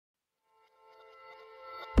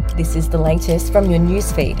This is the latest from your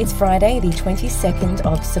newsfeed. It's Friday, the 22nd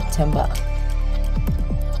of September.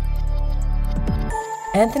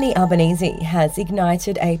 Anthony Albanese has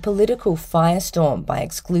ignited a political firestorm by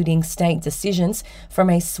excluding state decisions from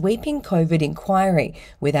a sweeping COVID inquiry,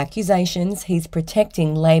 with accusations he's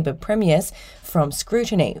protecting Labor premiers from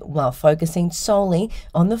scrutiny while focusing solely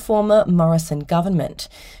on the former Morrison government.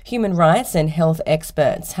 Human rights and health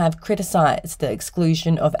experts have criticised the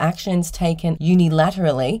exclusion of actions taken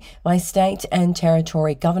unilaterally by state and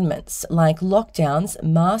territory governments, like lockdowns,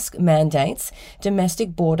 mask mandates,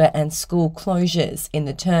 domestic border and school closures, in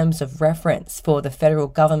the terms of reference for the federal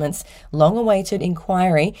government's long-awaited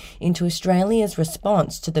inquiry into Australia's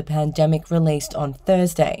response to the pandemic released on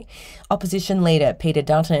Thursday. Opposition leader Peter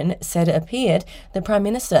Dutton said it appeared the Prime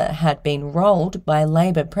Minister had been rolled by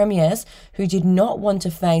Labor premiers who did not want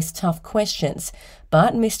to face tough questions.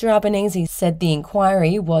 But Mr Albanese said the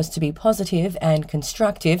inquiry was to be positive and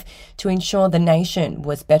constructive to ensure the nation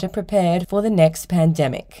was better prepared for the next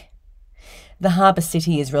pandemic. The harbour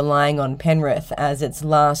city is relying on Penrith as its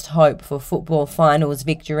last hope for football finals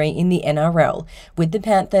victory in the NRL, with the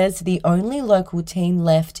Panthers the only local team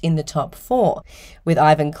left in the top four. With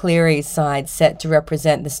Ivan Cleary's side set to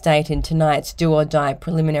represent the state in tonight's do-or-die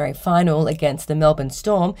preliminary final against the Melbourne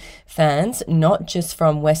Storm, fans, not just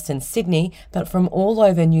from Western Sydney, but from all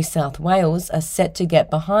over New South Wales, are set to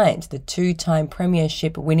get behind the two-time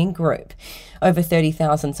premiership winning group. Over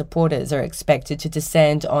 30,000 supporters are expected to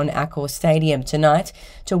descend on Accor Stadium tonight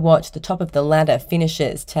to watch the top-of-the-ladder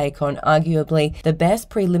finishers take on arguably the best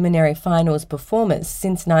preliminary finals performers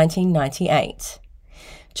since 1998.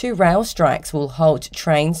 2 rail strikes will halt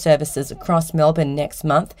train services across Melbourne next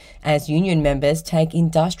month as union members take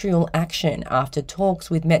industrial action after talks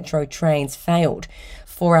with Metro Trains failed.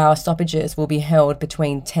 4-hour stoppages will be held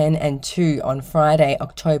between 10 and 2 on Friday,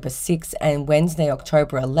 October 6 and Wednesday,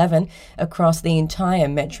 October 11 across the entire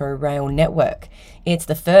Metro Rail network. It's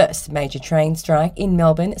the first major train strike in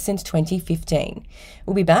Melbourne since 2015.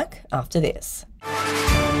 We'll be back after this.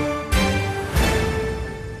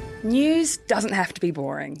 News doesn't have to be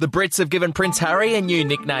boring. The Brits have given Prince Harry a new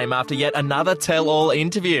nickname after yet another tell-all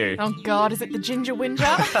interview. Oh God, is it the Ginger Whinger?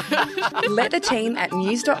 Let the team at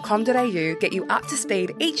news.com.au get you up to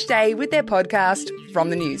speed each day with their podcast,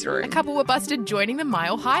 From the Newsroom. A couple were busted joining the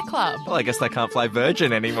Mile High Club. Well, I guess they can't play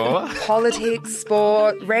Virgin anymore. Politics,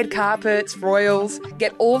 sport, red carpets, royals.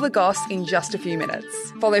 Get all the goss in just a few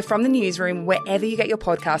minutes. Follow From the Newsroom wherever you get your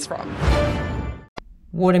podcast from.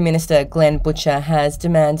 Water Minister Glenn Butcher has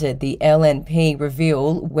demanded the LNP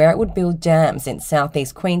reveal where it would build dams in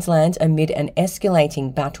southeast Queensland amid an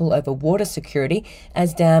escalating battle over water security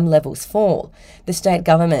as dam levels fall. The state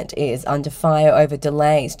government is under fire over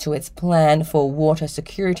delays to its plan for water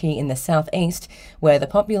security in the southeast, where the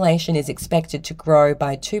population is expected to grow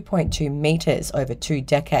by 2.2 metres over 2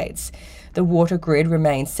 decades. The water grid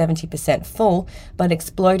remains 70% full, but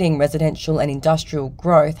exploding residential and industrial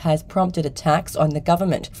growth has prompted attacks on the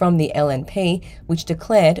government from the LNP, which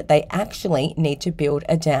declared they actually need to build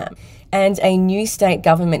a dam. And a new state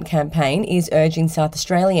government campaign is urging South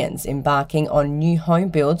Australians embarking on new home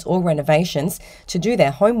builds or renovations to do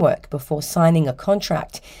their homework before signing a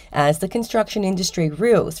contract, as the construction industry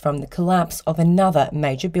reels from the collapse of another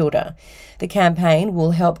major builder. The campaign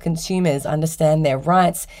will help consumers understand their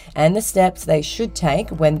rights and the steps they should take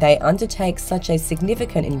when they undertake such a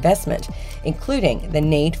significant investment, including the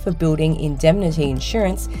need for building indemnity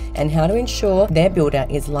insurance and how to ensure their builder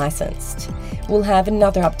is licensed. We'll have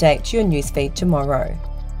another update to your newsfeed tomorrow.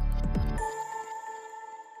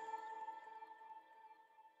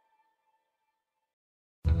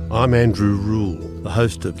 I'm Andrew Rule, the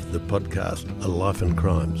host of the podcast A Life and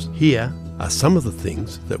Crimes. Here are some of the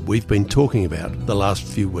things that we've been talking about the last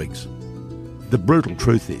few weeks. The brutal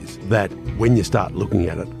truth is that when you start looking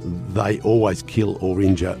at it, they always kill or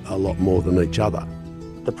injure a lot more than each other.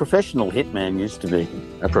 The professional hitman used to be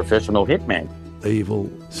a professional hitman. Evil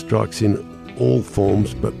strikes in all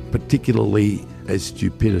forms, but particularly as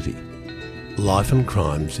stupidity. Life and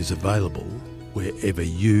Crimes is available wherever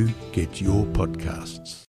you get your podcasts.